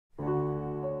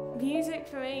Music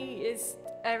for me is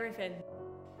everything.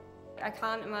 I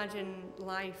can't imagine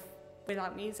life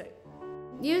without music.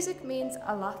 Music means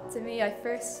a lot to me. I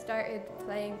first started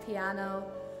playing piano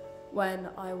when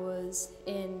I was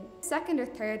in 2nd or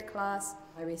 3rd class.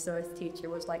 My resource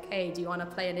teacher was like, hey, do you want to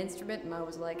play an instrument? And I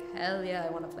was like, hell yeah,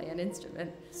 I want to play an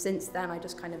instrument. Since then, I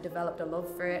just kind of developed a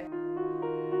love for it.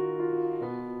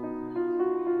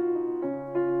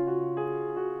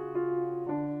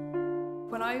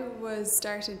 When I was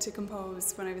starting to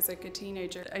compose when I was like a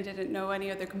teenager, I didn't know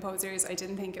any other composers. I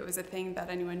didn't think it was a thing that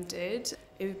anyone did.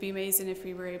 It would be amazing if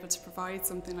we were able to provide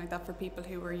something like that for people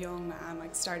who were young and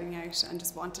like starting out and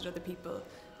just wanted other people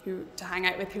to hang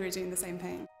out with who were doing the same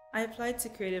thing. I applied to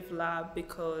Creative Lab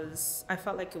because I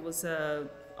felt like it was a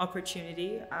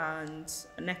opportunity and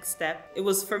a next step.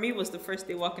 For me, it was the first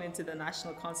day walking into the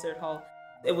National Concert Hall.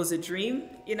 It was a dream,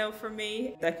 for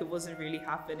me. Like, it wasn't really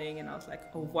happening, and I was like,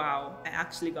 oh wow, I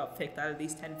actually got picked out of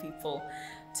these 10 people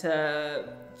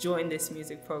to join this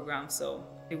music program. So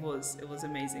it was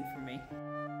amazing for me.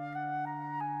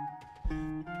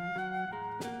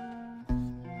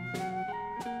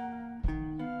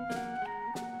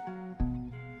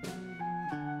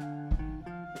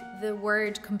 The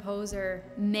word composer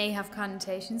may have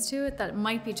connotations to it that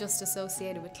might be just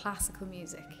associated with classical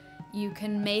music. You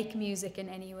can make music in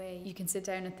any way. You can sit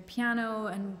down at the piano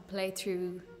and play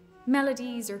through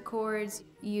melodies or chords,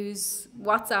 use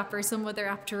WhatsApp or some other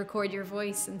app to record your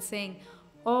voice and sing.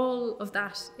 All of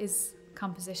that is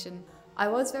composition. I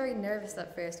was very nervous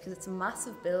at first because it's a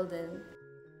massive building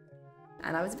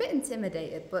and I was a bit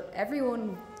intimidated, but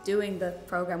everyone doing the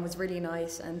program was really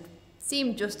nice and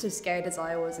seemed just as scared as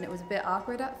I was, and it was a bit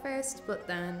awkward at first, but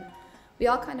then we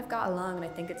all kind of got along, and I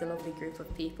think it's a lovely group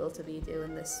of people to be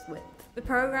doing this with. The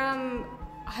program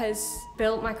has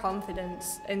built my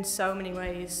confidence in so many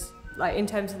ways, like in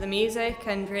terms of the music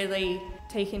and really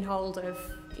taking hold of,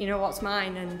 what's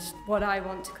mine and what I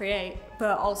want to create,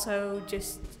 but also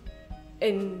just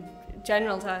in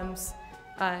general terms,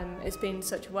 it's been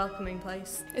such a welcoming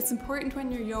place. It's important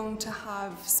when you're young to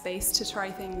have space to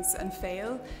try things and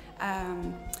fail,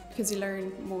 because you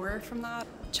learn more from that.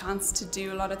 Chance to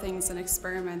do a lot of things and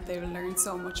experiment, they will learn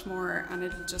so much more, and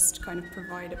it'll just kind of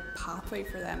provide a pathway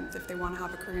for them if they want to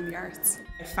have a career in the arts.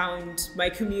 I found my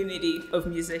community of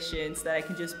musicians that I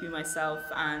can just be myself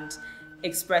and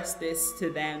express this to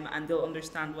them, and they'll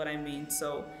understand what I mean,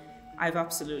 so I've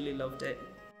absolutely loved it.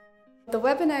 The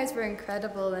webinars were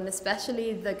incredible, and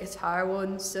especially the guitar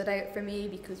one stood out for me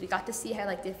because we got to see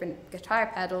how different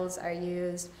guitar pedals are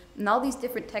used and all these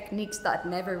different techniques that I'd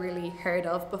never really heard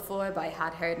of before, but I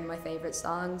had heard in my favourite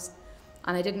songs,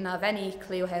 and I didn't have any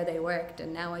clue how they worked,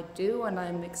 and now I do, and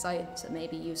I'm excited to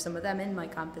maybe use some of them in my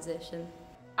composition.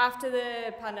 After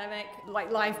the pandemic,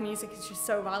 live music is just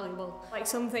so valuable.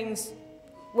 Some things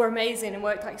were amazing and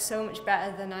worked so much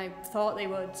better than I thought they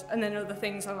would, and then other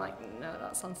things I'm like, no,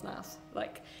 that sounds naff.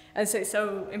 And so it's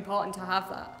so important to have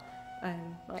that,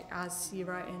 as you're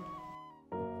writing.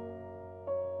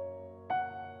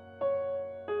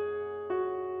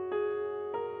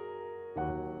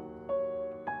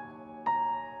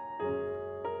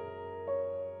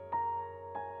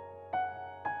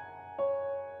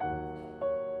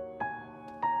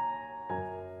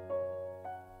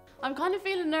 I'm kind of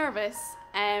feeling nervous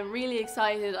and really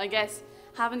excited. I guess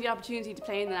having the opportunity to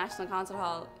play in the National Concert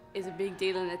Hall is a big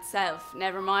deal in itself,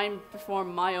 never mind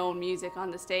perform my own music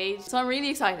on the stage. So I'm really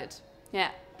excited,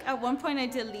 yeah. At one point I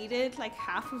deleted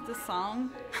half of the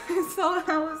song, so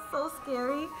that was so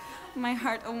scary. My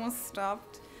heart almost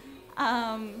stopped.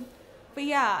 But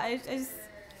yeah, I just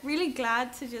really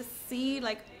glad to just see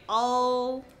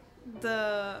all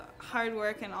the hard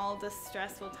work and all the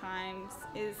stressful times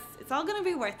it's all gonna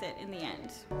be worth it in the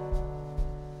end.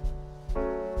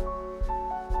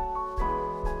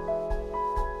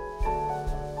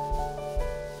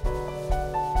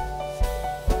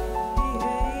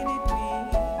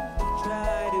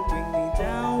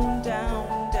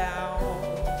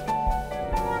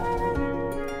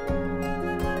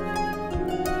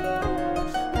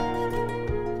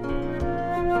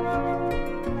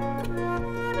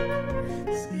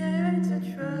 Scared to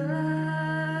try,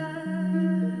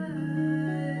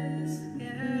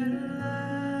 scared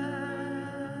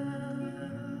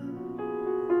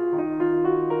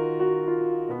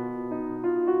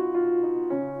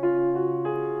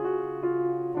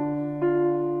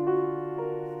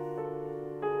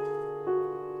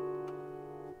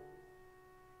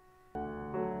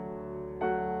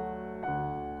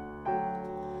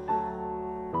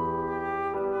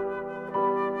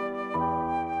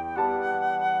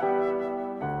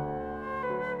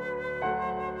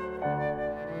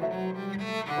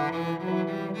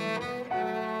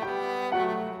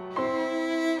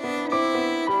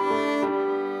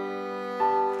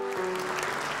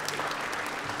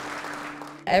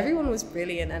Everyone was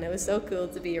brilliant, and it was so cool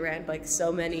to be around like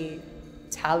so many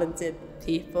talented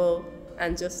people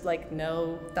and just like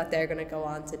know that they're going to go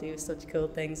on to do such cool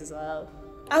things as well.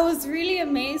 I was really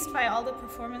amazed by all the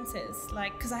performances,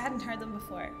 like, because I hadn't heard them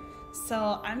before.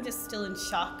 So I'm just still in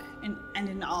shock and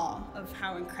in awe of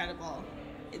how incredible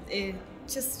it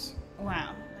just,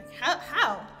 wow. Like,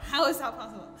 how is that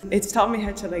possible? It's taught me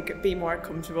how to like be more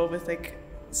comfortable with like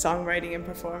songwriting and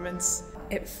performance.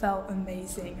 It felt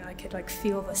amazing. I could like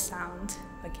feel the sound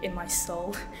like in my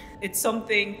soul. It's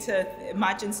something to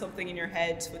imagine something in your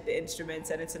head with the instruments,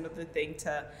 and it's another thing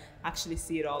to actually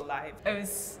see it all live. It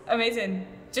was amazing,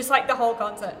 just like the whole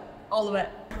concert, all of it.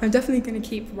 I'm definitely going to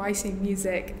keep writing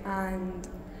music, and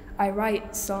I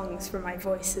write songs for my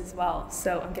voice as well,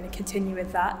 so I'm going to continue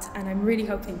with that, and I'm really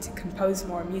hoping to compose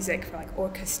more music for like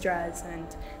orchestras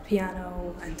and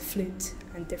piano and flute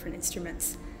and different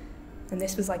instruments. And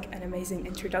this was like an amazing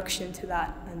introduction to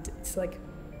that, and it's like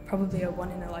probably a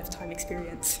one-in-a-lifetime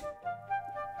experience.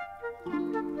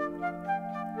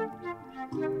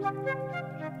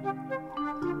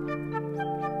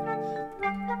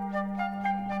 Thank you.